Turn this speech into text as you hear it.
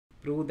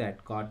Prove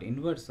that cot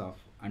inverse of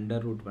under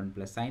root 1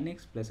 plus sin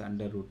x plus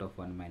under root of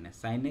 1 minus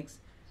sin x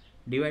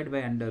divided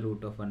by under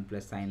root of 1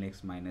 plus sin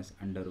x minus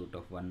under root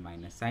of 1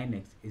 minus sin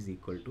x is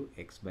equal to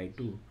x by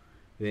 2,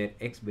 where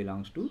x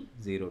belongs to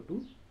 0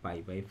 to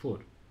pi by 4.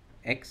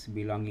 X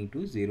belonging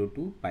to 0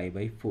 to pi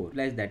by 4.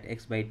 Realize that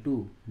x by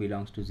 2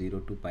 belongs to 0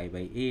 to pi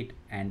by 8,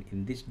 and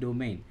in this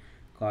domain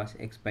cos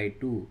x by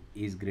 2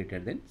 is greater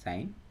than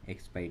sin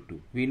x by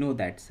 2. We know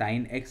that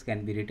sin x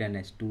can be written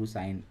as 2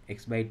 sin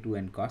x by 2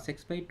 and cos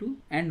x by 2,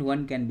 and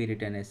 1 can be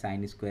written as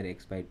sin square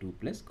x by 2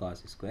 plus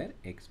cos square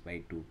x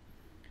by 2.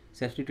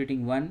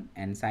 Substituting 1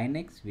 and sin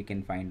x, we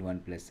can find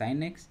 1 plus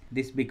sin x.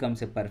 This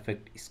becomes a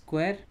perfect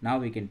square. Now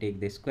we can take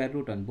the square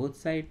root on both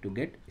sides to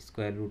get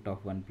square root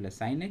of 1 plus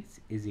sin x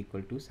is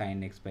equal to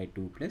sin x by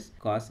 2 plus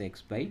cos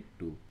x by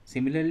 2.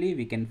 Similarly,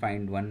 we can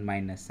find 1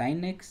 minus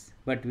sin x,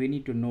 but we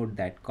need to note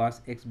that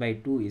cos x by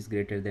 2 is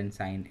greater than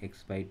sin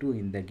x by 2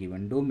 in the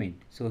given domain.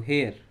 So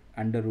here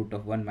under root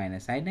of 1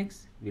 minus sin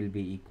x will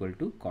be equal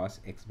to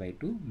cos x by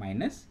 2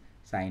 minus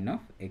sin of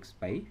x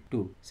by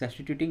 2.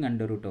 Substituting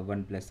under root of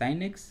 1 plus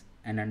sin x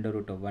and under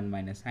root of 1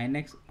 minus sin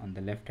x on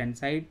the left hand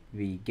side,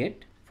 we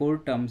get 4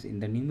 terms in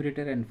the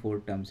numerator and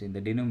 4 terms in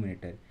the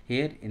denominator.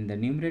 Here in the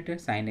numerator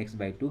sin x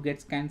by 2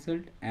 gets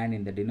cancelled, and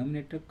in the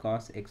denominator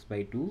cos x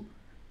by 2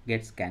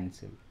 gets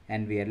cancelled,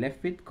 and we are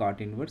left with cot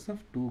inverse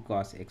of 2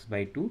 cos x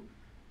by 2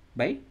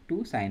 by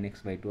 2 sin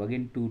x by 2.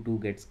 Again 2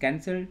 gets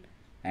cancelled,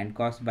 and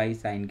cos by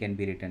sin can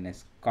be written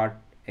as cot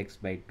x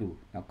by 2.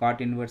 Now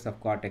cot inverse of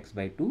cot x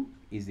by 2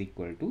 is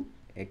equal to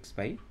x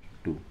by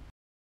 2.